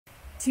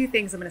two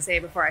things I'm going to say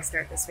before I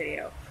start this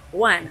video.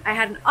 One, I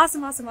had an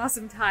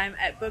awesome time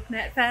at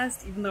BookNet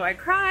Fest, even though I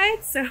cried,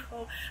 so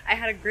I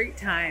had a great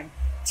time.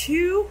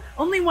 Two,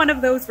 only one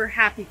of those were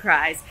happy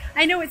cries.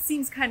 I know it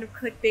seems kind of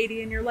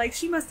clickbaity and you're like,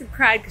 she must have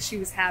cried because she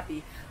was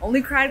happy.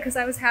 Only cried because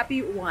I was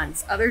happy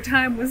once. Other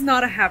time was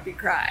not a happy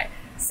cry.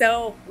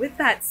 So with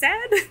that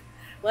said,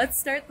 let's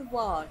start the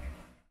vlog.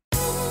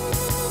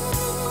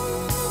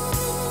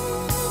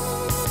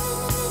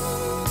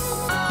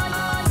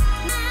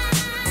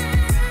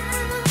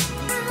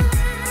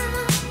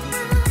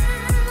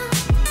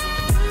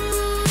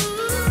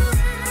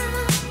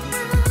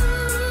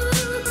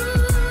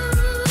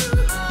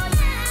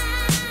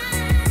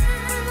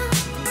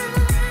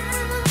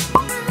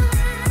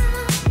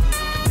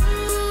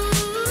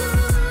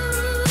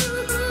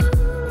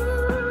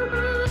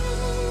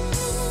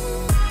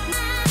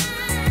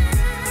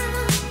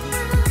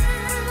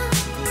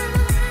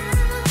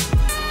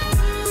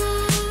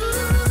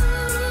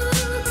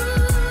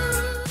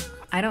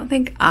 I don't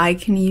think I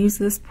can use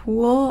this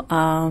pool,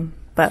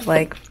 but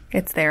like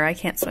it's there. I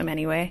can't swim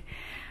anyway.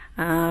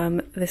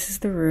 This is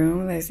the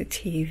room. There's a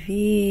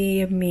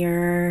TV, a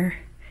mirror,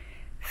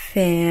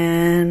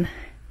 fan,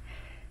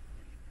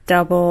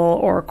 double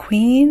or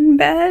queen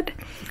bed.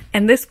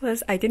 And this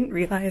was, I didn't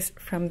realize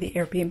from the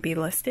Airbnb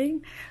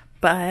listing,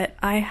 but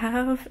I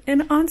have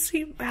an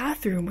ensuite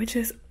bathroom, which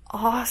is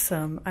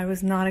awesome. I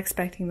was not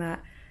expecting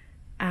that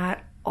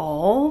at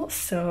all.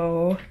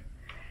 So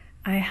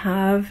I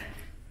have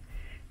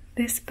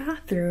this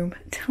bathroom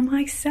to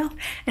myself,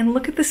 and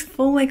look at this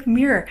full-length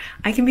mirror.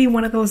 I can be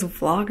one of those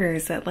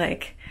vloggers that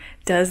like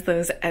does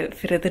those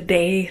outfit of the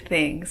day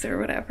things or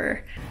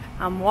whatever.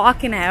 I'm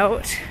walking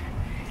out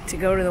to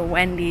go to the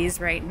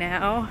Wendy's right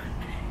now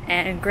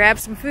and grab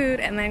some food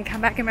and then come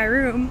back in my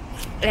room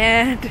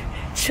and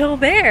chill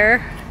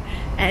there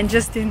and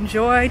just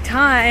enjoy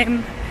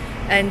time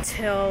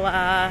until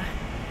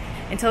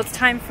it's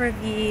time for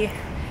the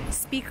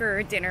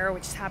speaker dinner,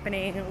 which is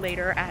happening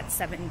later at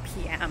 7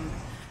 p.m.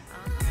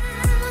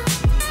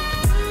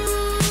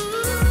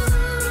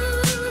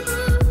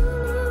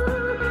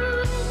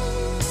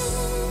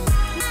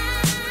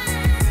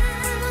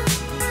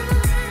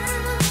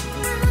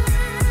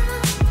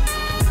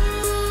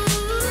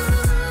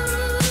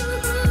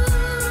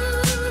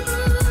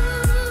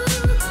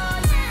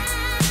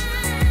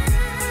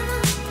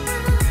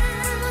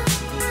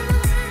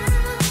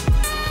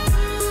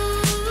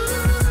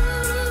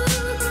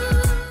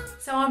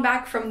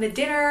 Back from the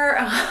dinner.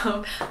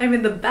 I'm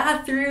in the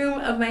bathroom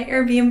of my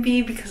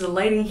Airbnb because the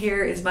lighting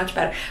here is much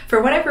better.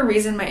 For whatever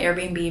reason, my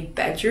Airbnb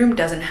bedroom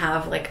doesn't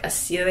have like a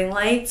ceiling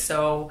light,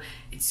 so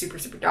it's super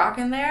dark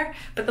in there,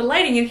 but the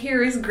lighting in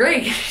here is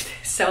great.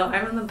 So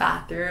I'm in the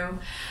bathroom.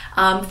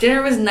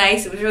 Dinner was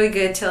nice. It was really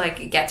good to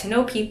like get to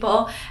know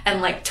people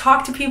and like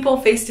talk to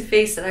people face to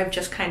face that I've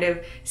just kind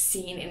of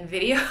seen in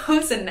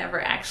videos and never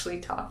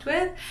actually talked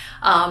with.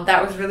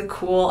 That was really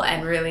cool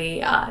and really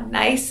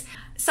nice.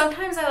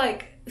 Sometimes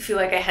I feel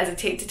like I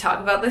hesitate to talk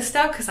about this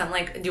stuff because I'm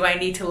like, do I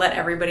need to let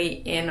everybody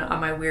in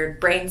on my weird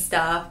brain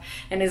stuff?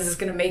 And is this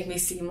gonna make me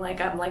seem like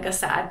I'm like a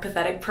sad,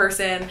 pathetic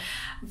person?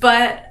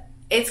 But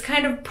it's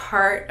kind of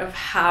part of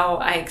how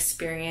I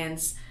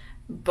experience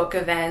book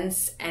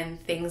events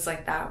and things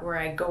like that where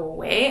I go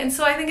away. And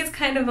so I think it's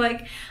kind of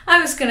like,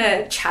 I'm just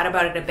gonna chat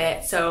about it a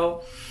bit.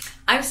 So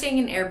I'm staying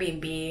in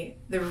Airbnb.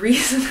 The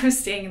reason I'm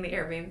staying in the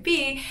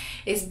Airbnb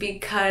is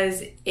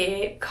because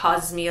it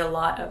causes me a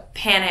lot of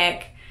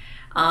panic.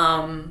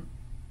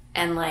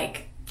 And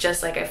like,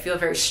 just like I feel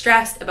very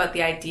stressed about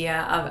the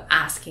idea of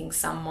asking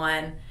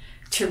someone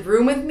to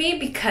room with me,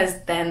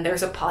 because then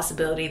there's a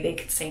possibility they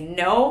could say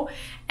no.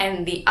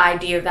 And the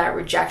idea of that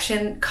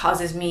rejection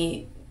causes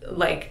me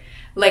like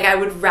I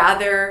would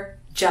rather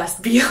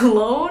just be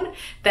alone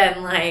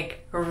than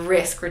like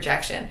risk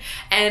rejection.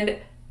 And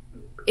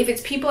if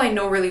it's people I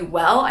know really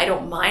well, I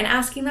don't mind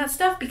asking that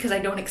stuff because I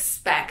don't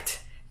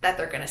expect that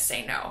they're gonna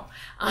say no.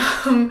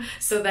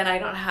 So then I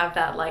don't have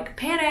that like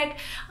panic.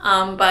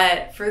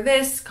 But for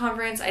this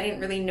conference, I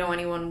didn't really know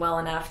anyone well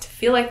enough to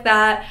feel like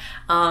that.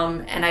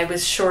 And I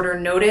was shorter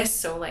notice,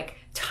 so like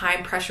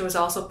time pressure was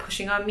also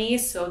pushing on me.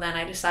 So then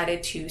I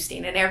decided to stay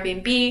in an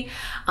Airbnb.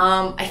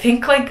 I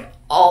think like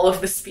all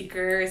of the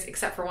speakers,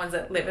 except for ones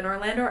that live in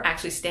Orlando, are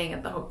actually staying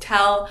at the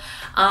hotel.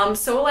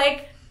 So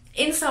like,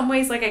 in some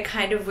ways, like I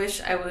kind of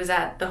wish I was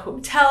at the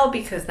hotel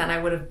because then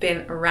I would have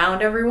been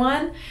around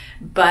everyone.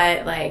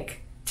 But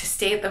like to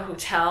stay at the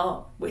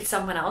hotel with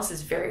someone else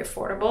is very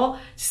affordable.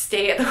 To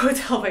stay at the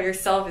hotel by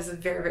yourself is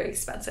very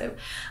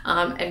expensive.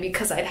 And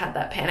because I'd had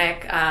that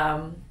panic,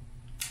 I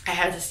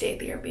had to stay at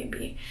the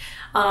Airbnb.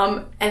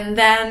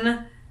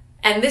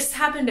 And this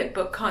happened at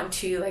BookCon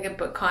too. Like at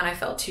BookCon, I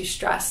felt too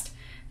stressed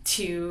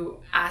to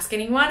ask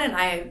anyone, and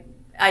I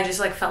just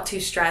like felt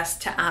too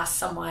stressed to ask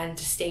someone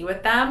to stay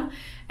with them.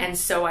 And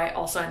so I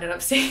also ended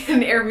up staying in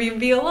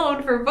Airbnb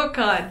alone for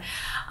BookCon.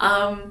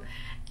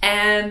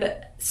 And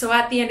so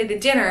at the end of the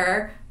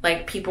dinner,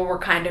 like people were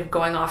kind of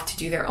going off to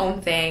do their own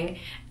thing.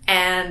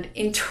 And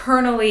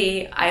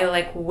internally, I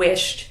like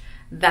wished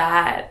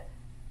that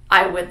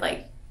I would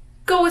like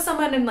go with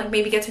someone and like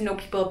maybe get to know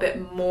people a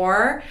bit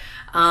more.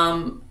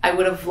 I'd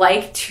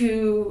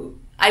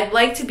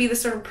like to be the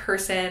sort of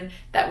person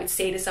that would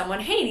say to someone,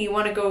 hey, do you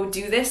want to go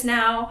do this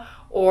now?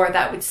 Or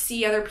that would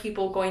see other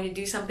people going to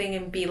do something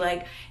and be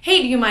like,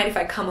 hey, do you mind if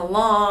I come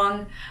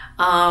along?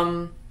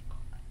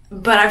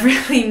 But I'm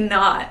really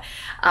not.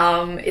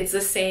 It's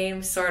the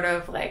same sort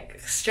of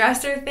like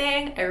stressor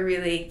thing. I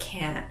really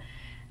can't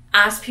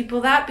ask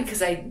people that,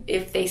 because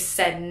if they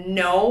said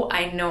no,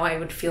 I know I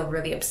would feel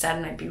really upset,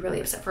 and I'd be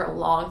really upset for a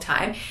long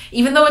time,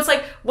 even though it's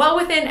like well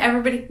within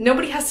everybody.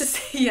 Nobody has to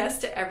say yes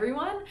to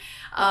everyone.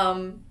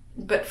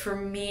 But for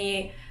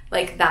me,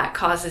 like that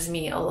causes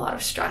me a lot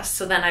of stress.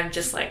 So then I'm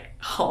just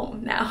like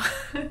home now.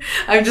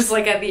 I'm just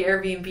like at the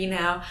Airbnb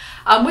now,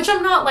 which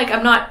I'm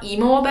not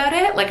emo about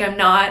it. Like I'm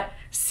not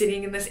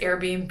sitting in this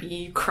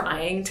Airbnb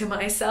crying to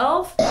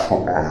myself.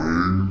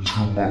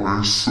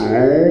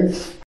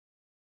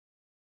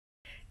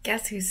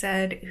 Guess who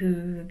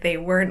said they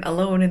weren't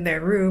alone in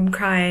their room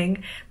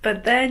crying,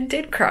 but then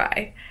did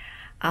cry.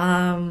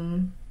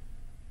 I'm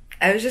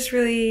just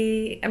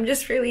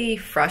really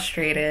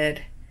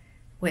frustrated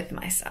with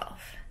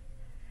myself.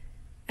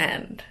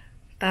 And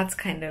that's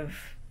kind of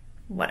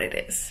what it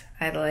is.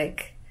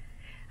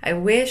 I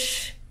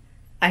wish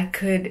I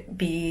could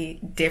be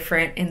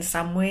different in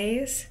some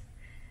ways,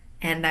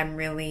 and I'm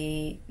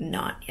really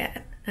not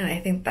yet. And I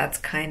think that's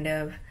kind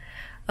of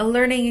a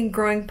learning and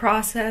growing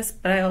process,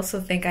 but I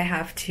also think I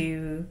have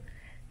to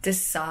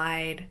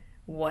decide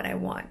what I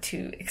want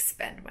to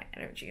expend my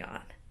energy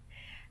on.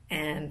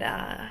 And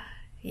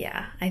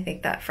yeah, I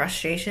think that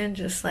frustration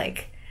just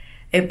like,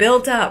 it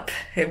built up.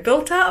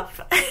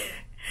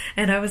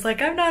 And I was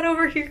like, I'm not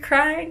over here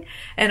crying.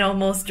 And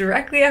almost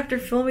directly after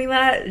filming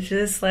that,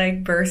 just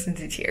like burst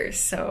into tears.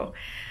 So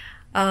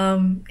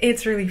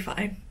it's really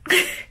fine.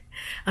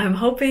 I'm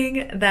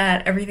hoping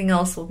that everything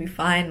else will be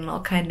fine, and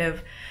I'll kind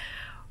of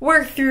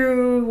work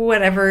through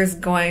whatever is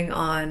going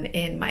on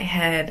in my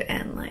head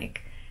and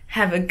like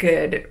have a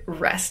good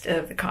rest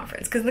of the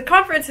conference. Because the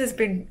conference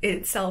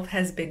itself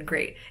has been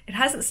great. It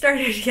hasn't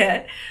started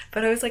yet,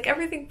 but I was like,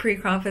 everything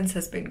pre-conference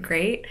has been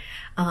great.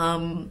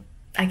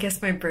 I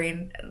guess my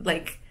brain,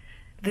 like,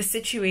 the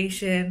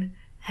situation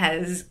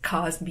has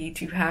caused me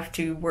to have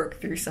to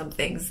work through some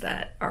things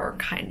that are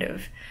kind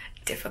of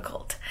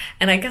difficult.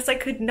 And I guess I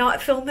could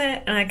not film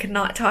it and I could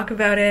not talk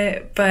about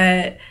it,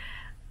 but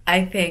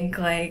I think,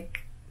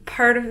 like,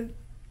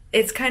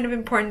 it's kind of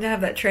important to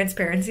have that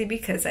transparency,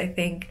 because I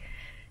think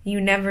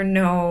you never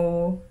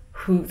know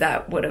who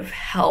that would have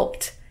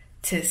helped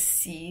to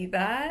see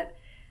that.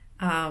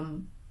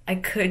 I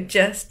could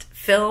just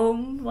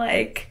film,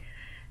 like,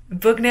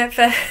 BookNet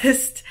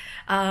Fest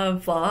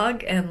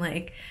vlog and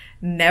like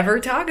never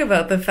talk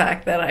about the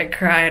fact that I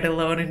cried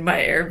alone in my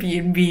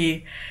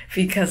Airbnb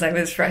because I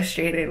was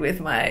frustrated with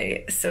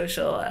my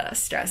social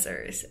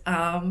stressors.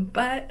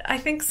 But I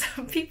think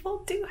some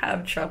people do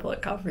have trouble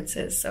at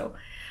conferences, so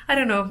I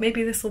don't know,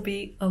 maybe this will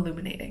be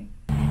illuminating.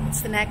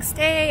 It's the next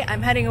day.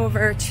 I'm heading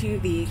over to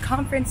the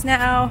conference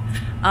now.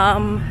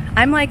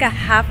 I'm like a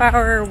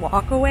half-hour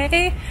walk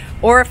away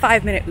or a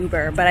 5-minute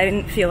Uber, but I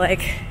didn't feel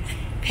like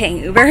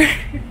paying Uber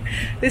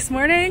this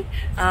morning,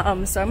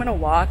 so I'm gonna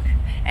walk.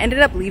 I ended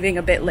up leaving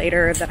a bit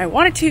later than I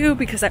wanted to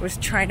because I was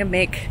trying to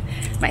make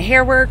my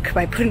hair work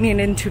by putting it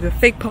into the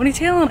fake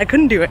ponytail, and I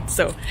couldn't do it,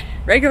 so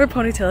regular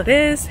ponytail it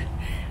is.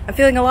 I'm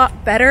feeling a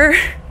lot better.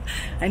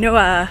 I know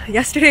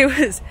yesterday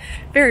was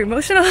very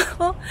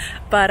emotional,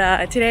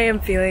 but today I'm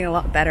feeling a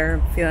lot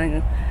better. I'm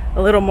feeling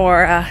a little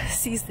more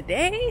seize the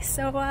day,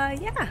 so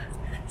yeah,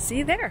 see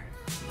you there.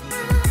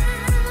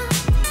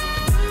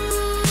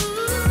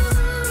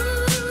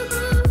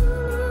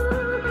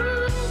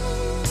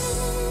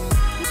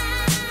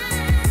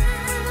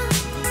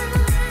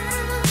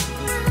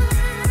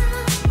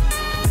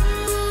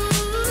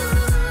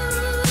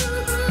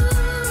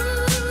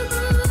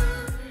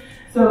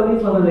 So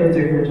these lovely ladies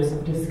are here just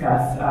to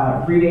discuss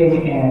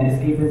reading and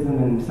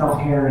escapism and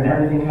self-care and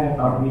everything kind of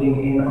about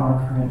reading in our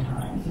current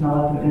times. And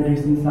I'll let them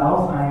introduce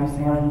themselves. I am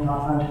Sam from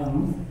Thoughts on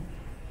Tones.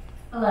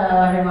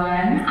 Hello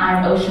everyone,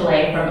 I'm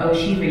Oshale from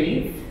Oshi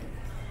Reads.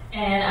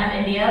 And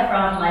I'm India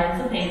from Life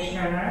as a Page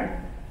Turner.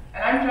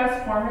 And I'm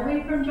Jess,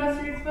 formerly from Jess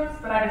Reads Books,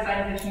 but I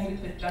decided to change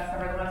it to Jess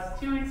Nevertheless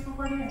 2 weeks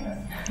before doing this.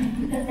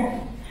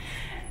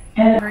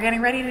 And we're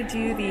getting ready to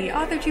do the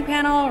Authortube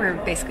panel. We're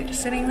basically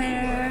just sitting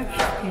there.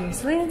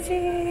 Here's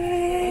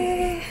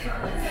Lindsay.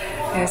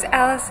 There's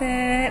Allison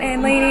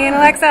and Lainey and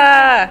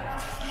Alexa.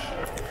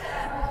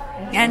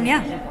 And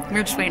yeah,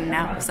 we're just waiting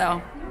now,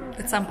 so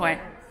at some point.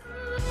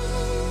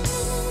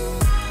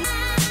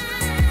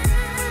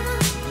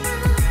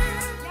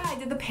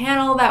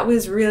 panel that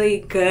was really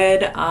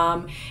good.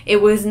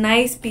 It was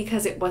nice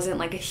because it wasn't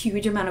like a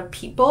huge amount of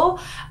people.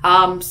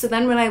 So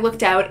then when I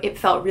looked out, it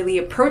felt really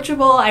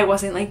approachable. I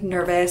wasn't like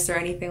nervous or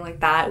anything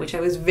like that, which I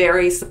was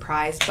very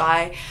surprised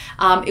by.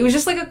 It was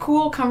just like a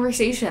cool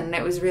conversation.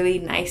 It was really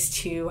nice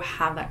to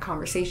have that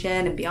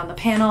conversation and be on the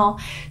panel.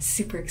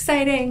 Super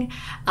exciting.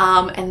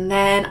 And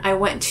then I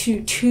went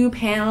to 2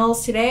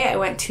 panels today. I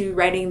went to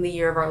Writing the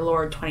Year of Our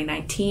Lord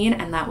 2019,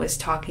 and that was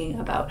talking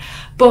about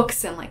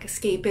books and like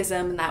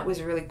escapism, and that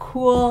was really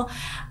cool.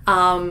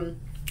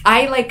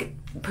 I like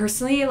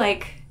personally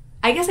like,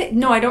 I guess I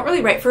don't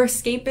really write for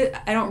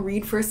I don't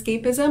read for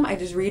escapism. I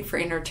just read for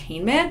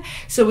entertainment.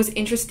 So it was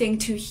interesting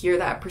to hear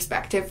that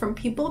perspective from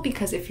people,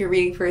 because if you're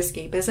reading for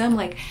escapism,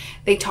 like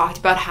they talked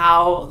about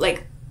how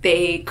like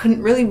they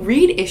couldn't really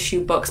read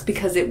issue books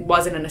because it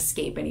wasn't an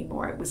escape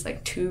anymore. It was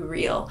like too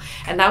real.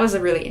 And that was a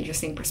really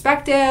interesting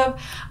perspective.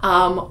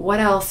 What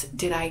else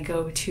did I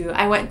go to?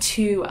 I went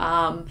to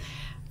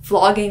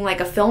vlogging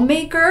like a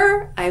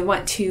filmmaker. I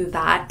went to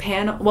that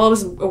panel. Well, it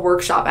was a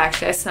workshop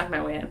actually. I snuck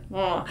my way in.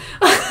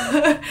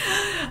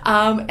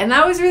 And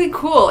that was really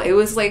cool. It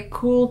was like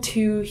cool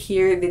to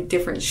hear the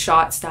different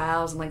shot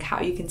styles and like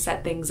how you can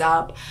set things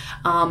up.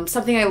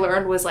 Something I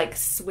learned was like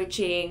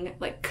switching,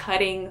 like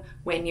cutting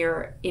when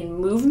you're in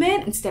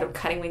movement instead of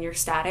cutting when you're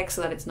static,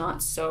 so that it's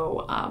not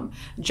so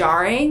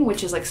jarring,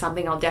 which is like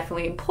something I'll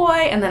definitely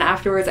employ. And then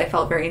afterwards I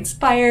felt very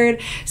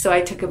inspired, so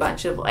I took a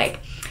bunch of like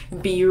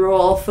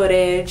B-roll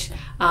footage.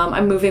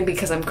 I'm moving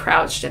because I'm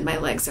crouched and my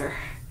legs are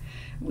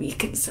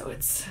weak, and so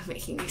it's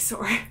making me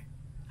sore.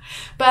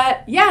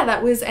 But yeah,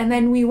 that was, and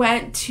then I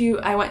went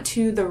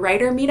to the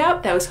writer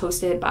meetup that was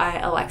hosted by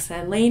Alexa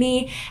and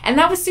Lainey, and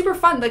that was super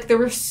fun. Like there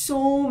were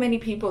so many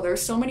people, there were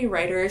so many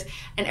writers,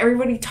 and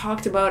everybody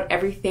talked about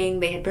everything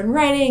they had been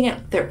writing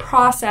and their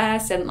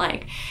process and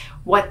like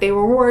what they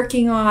were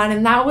working on,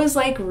 and that was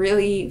like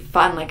really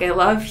fun. Like I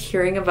love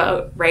hearing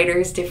about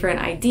writers'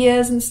 different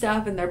ideas and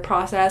stuff and their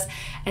process,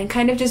 and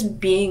kind of just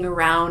being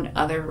around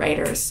other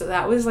writers. So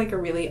that was like a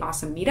really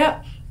awesome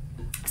meetup.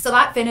 So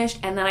that finished,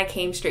 and then I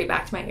came straight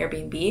back to my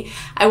Airbnb.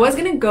 I was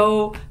gonna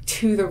go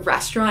to the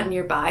restaurant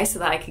nearby so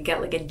that I could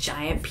get like a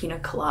giant pina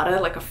colada,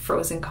 like a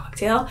frozen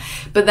cocktail,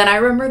 but then I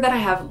remembered that I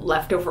have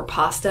leftover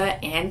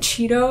pasta and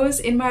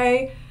Cheetos in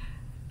my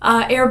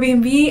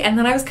Airbnb, and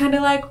then I was kind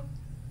of like,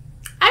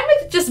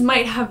 just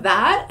might have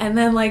that, and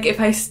then like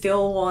if I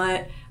still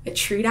want a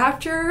treat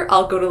after,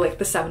 I'll go to like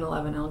the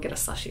 7-Eleven and I'll get a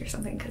slushie or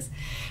something, because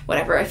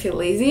whatever, I feel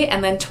lazy.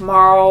 And then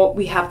tomorrow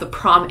we have the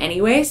prom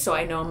anyway, so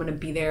I know I'm gonna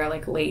be there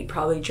like late,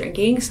 probably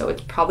drinking, so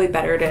it's probably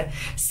better to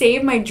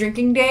save my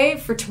drinking day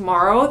for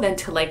tomorrow than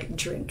to like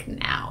drink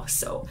now.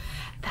 So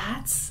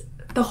that's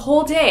the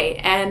whole day.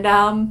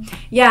 And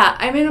yeah,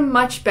 I'm in a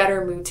much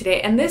better mood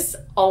today, and this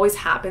always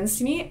happens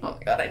to me. Oh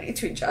my god, I need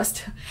to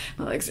adjust.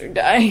 My legs are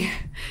dying.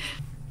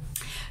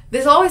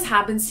 This always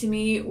happens to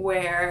me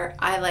where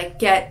I like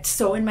get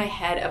so in my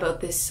head about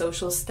this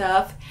social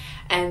stuff,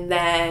 and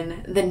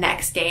then the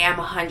next day I'm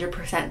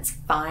 100%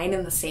 fine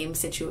in the same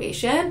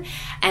situation,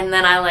 and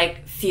then I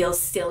like feel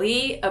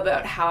silly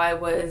about how I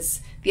was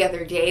the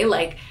other day.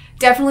 Like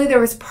definitely there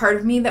was part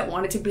of me that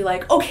wanted to be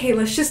like, okay,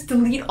 let's just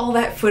delete all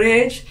that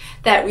footage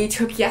that we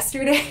took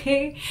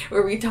yesterday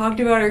where we talked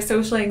about our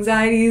social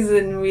anxieties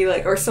and we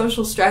like our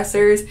social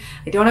stressors.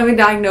 I don't have a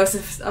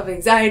diagnosis of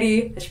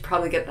anxiety. I should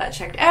probably get that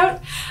checked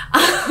out.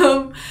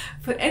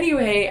 But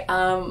anyway,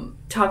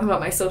 talking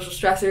about my social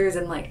stressors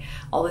and like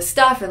all this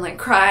stuff and like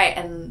cry,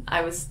 and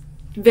I was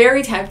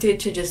very tempted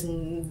to just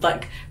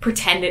like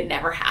pretend it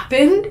never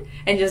happened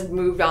and just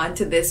move on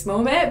to this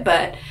moment.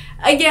 But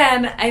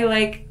again, I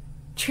like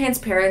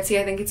transparency.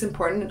 I think it's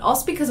important, and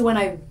also because when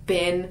I've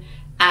been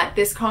at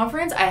this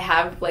conference, I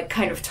have like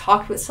kind of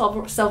talked with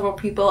several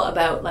people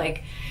about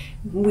like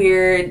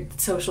weird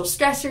social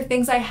stressor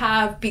things I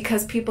have,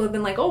 because people have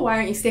been like, oh, why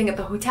aren't you staying at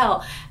the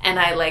hotel? And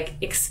I like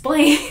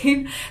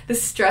explain the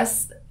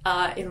stress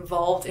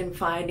involved in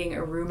finding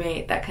a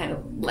roommate that kind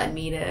of led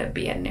me to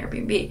be at an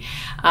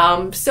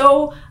Airbnb.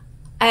 So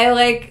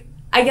I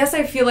guess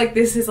I feel like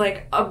this is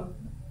like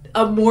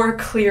a more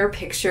clear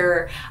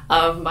picture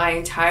of my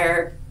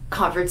entire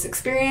conference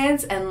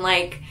experience, and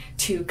like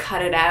to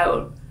cut it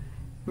out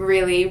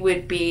really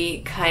would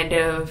be kind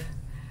of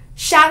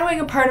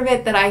shadowing a part of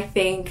it that I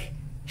think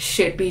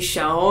should be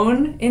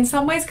shown in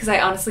some ways, because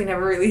I honestly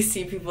never really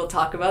see people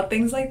talk about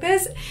things like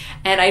this,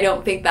 and I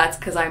don't think that's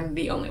because I'm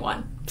the only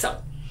one.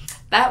 So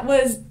that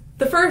was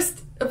the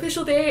first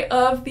official day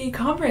of the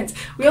conference.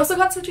 We also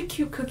got such a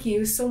cute cookie. It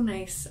was so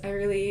nice. I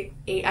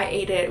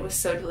ate it. It was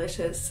so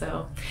delicious.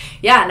 So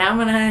yeah, now I'm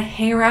gonna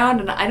hang around,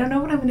 and I don't know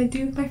what I'm gonna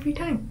do with my free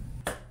time.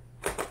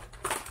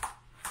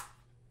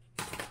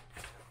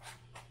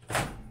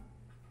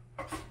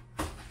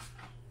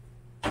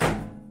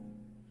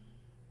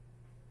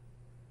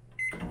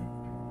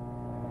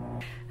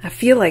 I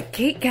feel like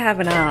Kate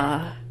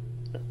Kavanaugh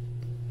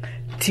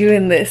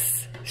doing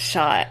this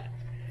shot.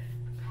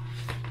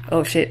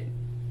 Oh shit.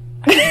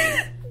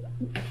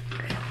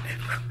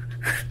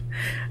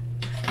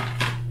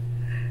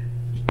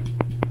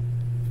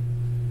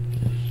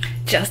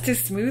 just as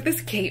smooth as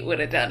Kate would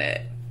have done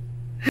it.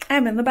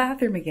 I'm in the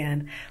bathroom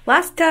again.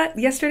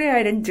 Yesterday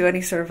I didn't do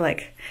any sort of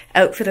like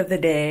outfit of the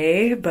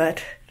day,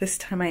 but this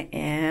time I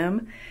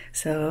am.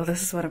 So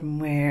this is what I'm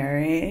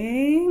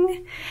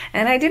wearing.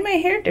 And I did my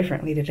hair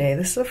differently today.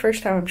 This is the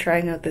first time I'm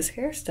trying out this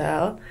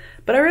hairstyle,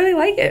 but I really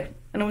like it.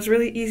 And it was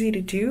really easy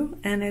to do,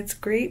 and it's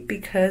great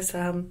because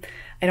I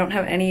don't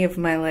have any of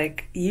my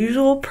like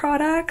usual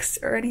products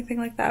or anything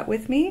like that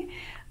with me,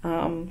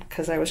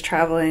 because I was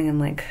traveling in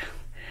like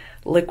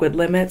liquid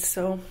limits,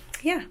 so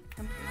yeah.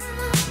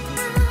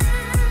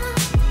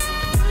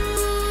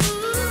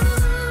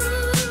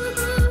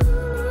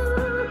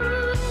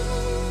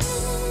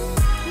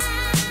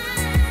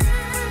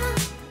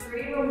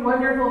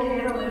 Wonderful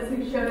panelists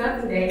who showed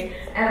up today,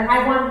 and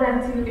I want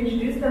them to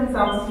introduce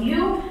themselves to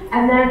you,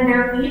 and then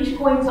they're each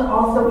going to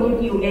also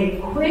give you a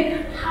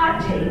quick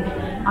hot take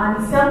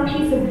on some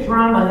piece of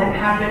drama that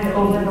happened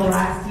over the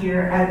last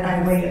year as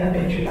by way of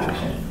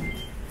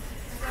introduction.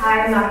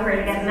 Hi, I'm not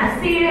afraid to get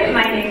messy.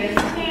 My name is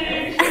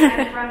Paige.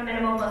 I'm from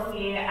Minimal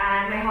Bookie,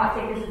 and my hot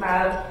take is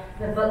about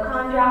the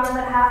BookCon drama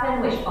that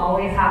happened, which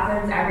always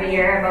happens every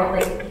year about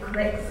like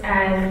cliques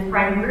and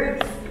friend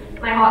groups.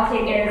 My hot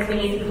take is we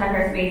need to protect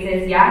our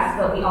spaces, yes,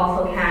 but we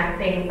also can't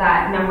think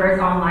that numbers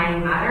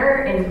online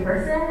matter. In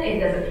person, it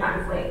doesn't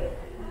translate.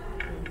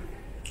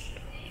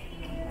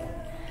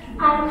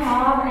 I'm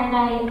Tom, and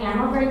I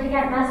am afraid to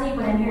get messy,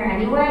 but I'm here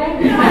anyway.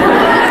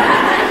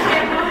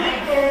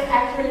 Is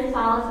X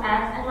Solace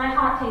X, and my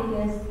hot take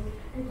is,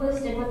 and please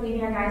stick with me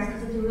here, guys,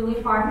 because it's really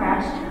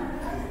far-fetched.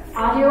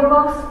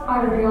 Audiobooks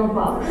are the real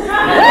books.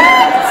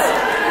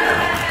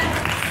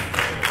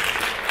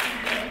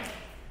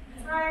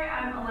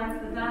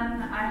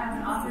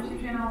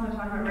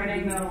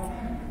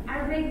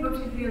 I make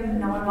booktube videos and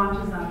no one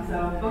watches them, so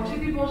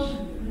booktube people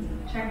should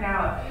check it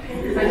out.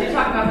 Because I do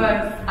talk about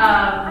books.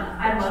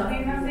 I love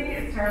being messy,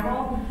 it's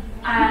terrible.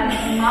 And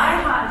my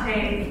hot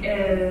take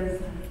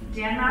is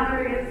Dan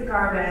Mallory is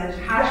garbage.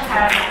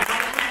 Hashtag.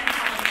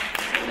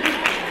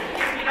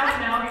 If you don't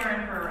know, you're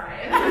in for a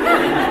ride.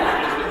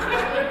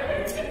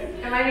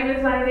 And my name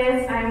is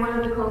Marinez. I'm one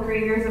of the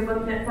co-creators of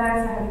BookNet Fest.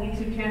 I have a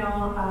YouTube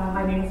channel.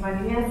 My name is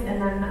Marinez,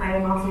 and then I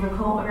am also the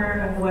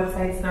co-owner of the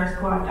website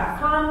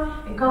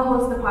snarsquad.com and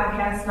co-host the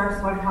podcast Snark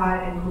Squad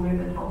Pod and Cooler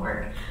Than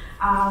Homework.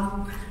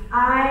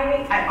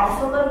 I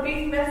also love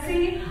being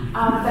messy,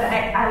 but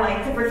I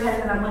like to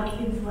pretend that I'm like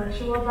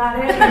intellectual about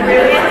it.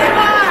 Really,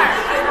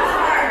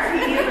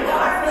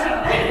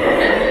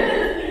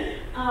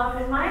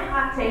 and my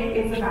hot take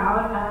is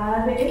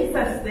about the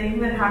incest thing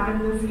that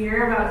happened this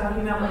year, about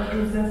talking about like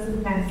incest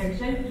and fan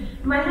fiction.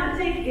 My hot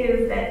take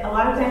is that a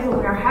lot of times when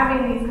we are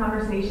having these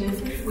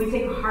conversations, we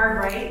take a hard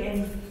right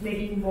in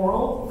making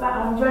moral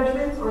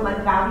judgments or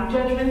like value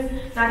judgments,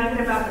 not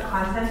even about the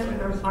content or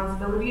the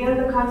responsibility of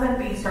the content,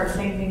 but you start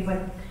saying things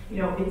like, you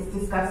know, it's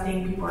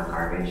disgusting, people are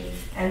garbage.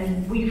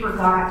 And we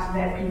forgot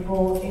that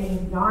people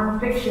in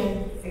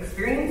nonfiction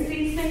experience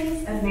these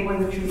things, and they were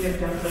the true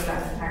victims of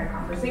that entire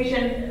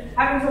conversation,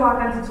 having to log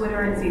onto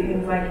Twitter and see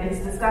things like it's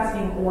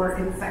disgusting or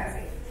it's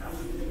sexy. So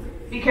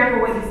be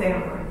careful what you say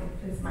online,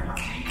 is my hot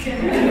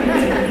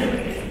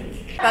take.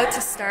 About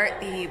to start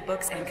the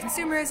books and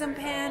consumerism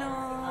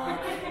panel.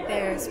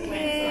 There's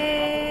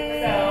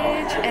Paige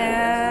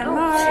and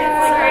Mark.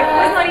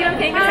 I was not even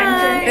paying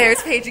attention.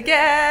 There's Paige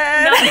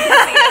again. Not because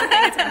I'm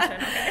paying attention.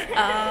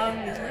 Yeah,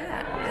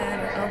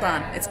 and hold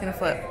on, it's gonna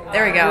flip.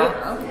 There we go.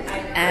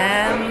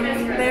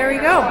 And there we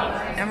go.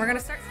 And we're gonna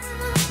start.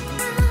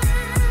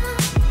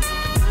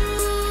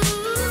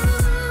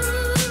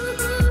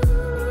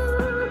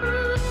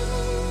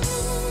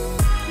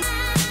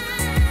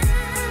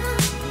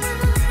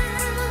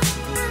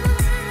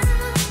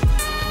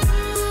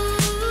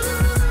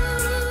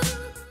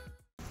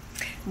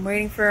 I'm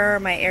waiting for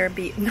my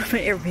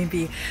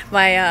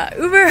my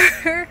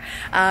Uber.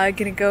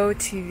 Gonna go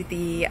to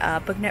the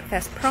BookNet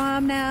Fest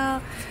prom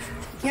now.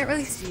 Can't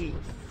really see.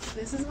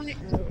 This is my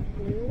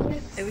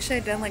outfit. I wish I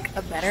had done like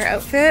a better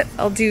outfit.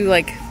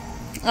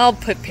 I'll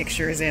put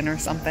pictures in or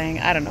something.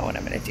 I don't know what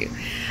I'm gonna do.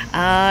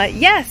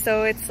 Yeah,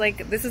 so it's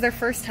like this is their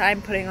first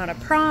time putting on a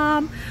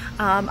prom.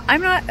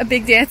 I'm not a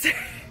big dancer,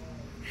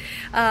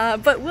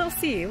 but we'll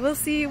see. We'll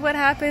see what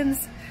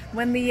happens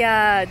when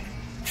the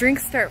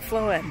drinks start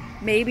flowing.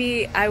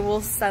 Maybe I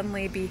will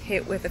suddenly be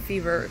hit with a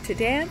fever to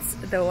dance,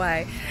 though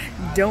I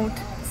don't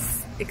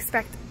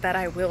expect that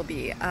I will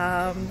be.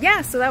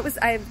 Yeah, so that was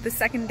the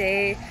second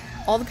day.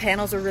 All the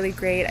panels were really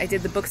great. I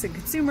did the books and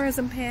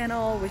consumerism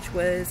panel, which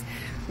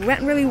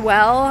went really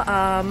well.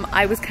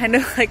 I was kind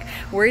of like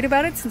worried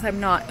about it since I'm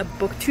not a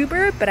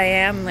booktuber, but I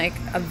am like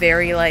a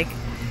very like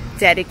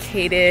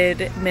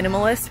dedicated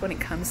minimalist when it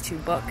comes to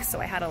books, so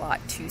I had a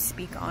lot to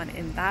speak on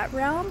in that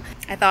realm.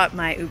 I thought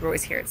my Uber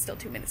was here. It's still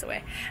 2 minutes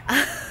away.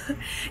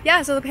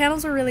 Yeah, so the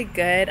panels were really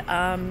good.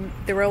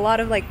 There were a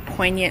lot of like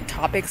poignant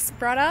topics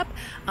brought up.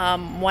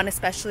 One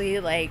especially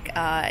like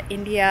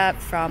India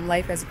from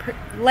Life as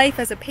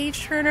a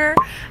Page Turner.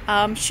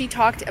 She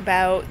talked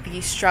about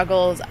the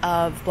struggles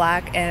of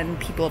Black and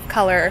people of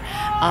color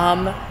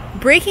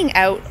breaking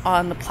out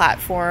on the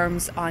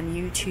platforms on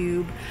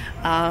YouTube,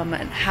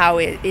 and how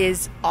it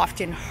is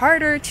often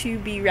harder to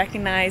be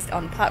recognized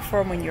on the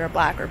platform when you're a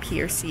Black or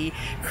P or C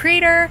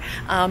creator.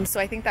 So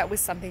I think that was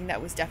something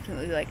that was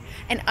definitely like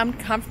an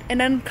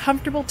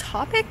uncomfortable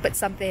topic, but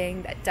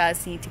something that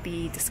does need to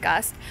be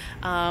discussed.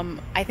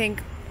 I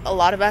think a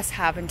lot of us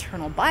have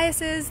internal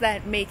biases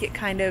that make it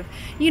kind of,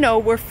 you know,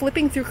 we're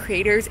flipping through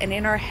creators and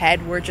in our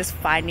head we're just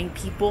finding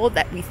people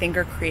that we think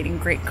are creating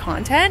great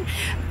content,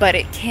 but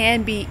it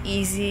can be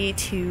easy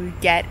to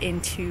get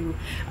into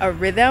a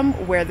rhythm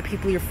where the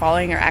people you're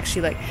following are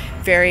actually like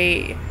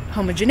very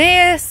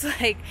homogeneous,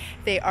 like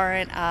they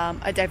aren't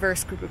a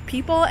diverse group of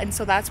people. And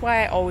so that's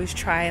why I always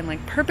try and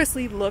like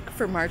purposely look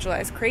for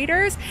marginalized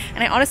creators,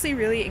 and I honestly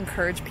really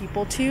encourage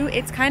people to.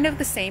 It's kind of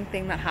the same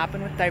thing that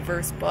happened with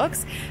diverse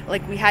books.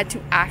 Like we had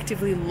to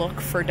actively look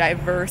for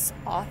diverse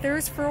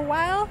authors for a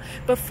while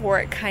before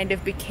it kind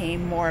of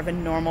became more of a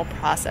normal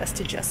process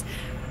to just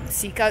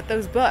seek out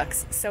those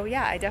books. So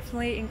yeah, I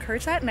definitely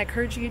encourage that, and I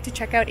encourage you to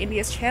check out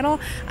India's channel.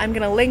 I'm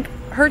gonna link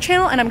her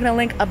channel, and I'm gonna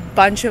link a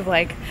bunch of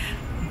like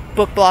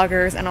book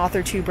bloggers and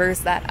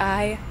Authortubers that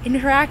I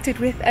interacted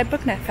with at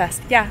BookNet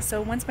Fest. Yeah, so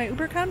once my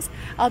Uber comes,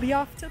 I'll be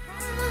off to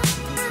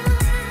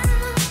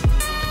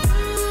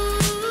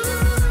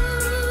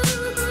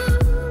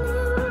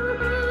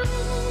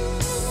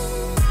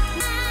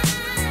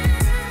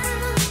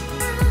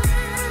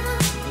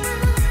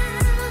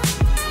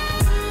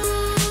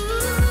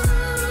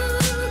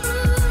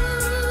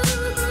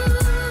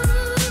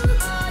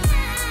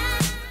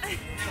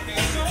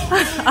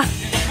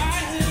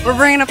We're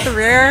bringing up the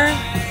rear.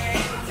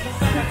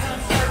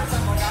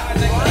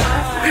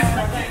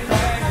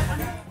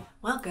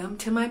 Welcome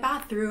to my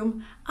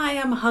bathroom. I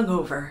am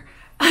hungover.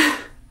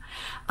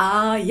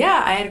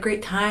 Yeah, I had a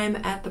great time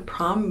at the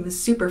prom. It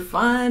was super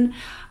fun.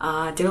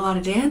 Did a lot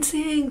of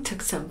dancing,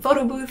 took some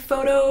photo booth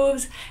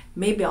photos.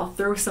 Maybe I'll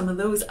throw some of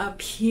those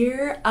up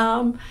here.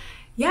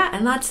 Yeah,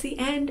 and that's the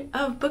end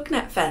of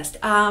BookNet Fest.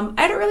 I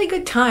had a really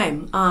good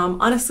time.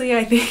 Honestly,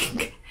 I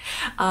think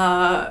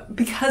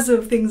because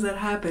of things that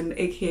happened,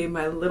 aka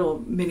my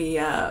little mini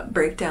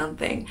breakdown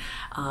thing,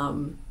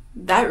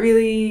 that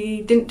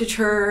really didn't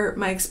deter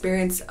my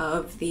experience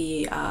of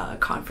the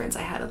conference.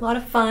 I had a lot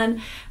of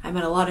fun. I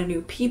met a lot of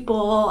new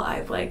people.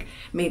 I've like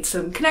made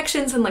some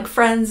connections and like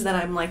friends that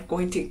I'm like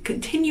going to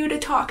continue to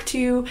talk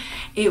to.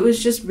 It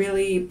was just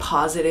really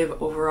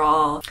positive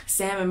overall.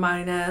 Sam and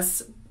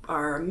Marines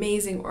are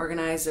amazing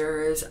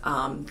organizers.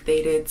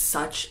 They did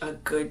such a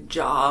good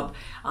job.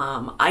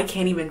 I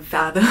can't even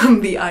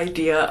fathom the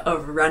idea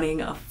of running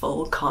a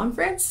full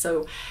conference,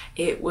 so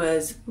it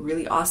was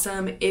really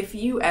awesome. If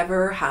you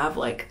ever have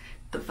like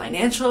the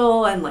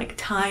financial and like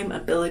time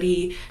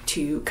ability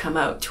to come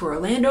out to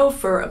Orlando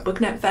for a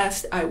BookNet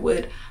Fest, I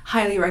would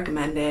highly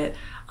recommend it.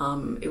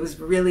 It was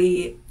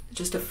really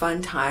just a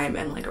fun time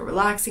and like a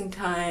relaxing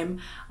time.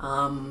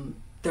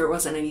 There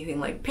wasn't anything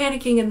like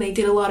panicking, and they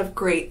did a lot of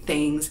great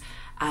things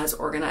as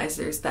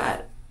organizers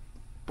that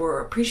were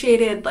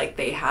appreciated. Like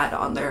they had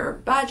on their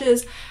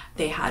badges,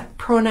 they had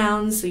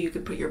pronouns, so you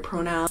could put your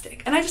pronouns,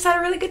 and I just had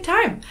a really good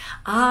time.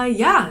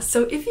 Yeah,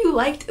 so if you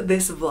liked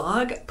this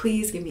vlog,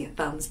 please give me a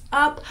thumbs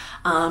up.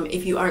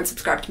 If you aren't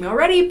subscribed to me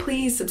already,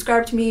 please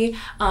subscribe to me.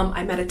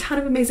 I met a ton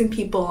of amazing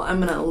people.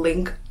 I'm gonna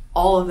link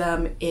all of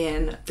them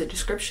in the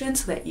description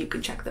so that you can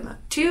check them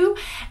out too.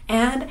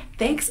 And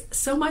thanks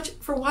so much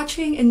for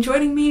watching and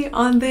joining me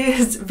on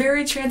this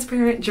very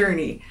transparent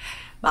journey.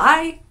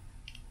 Bye!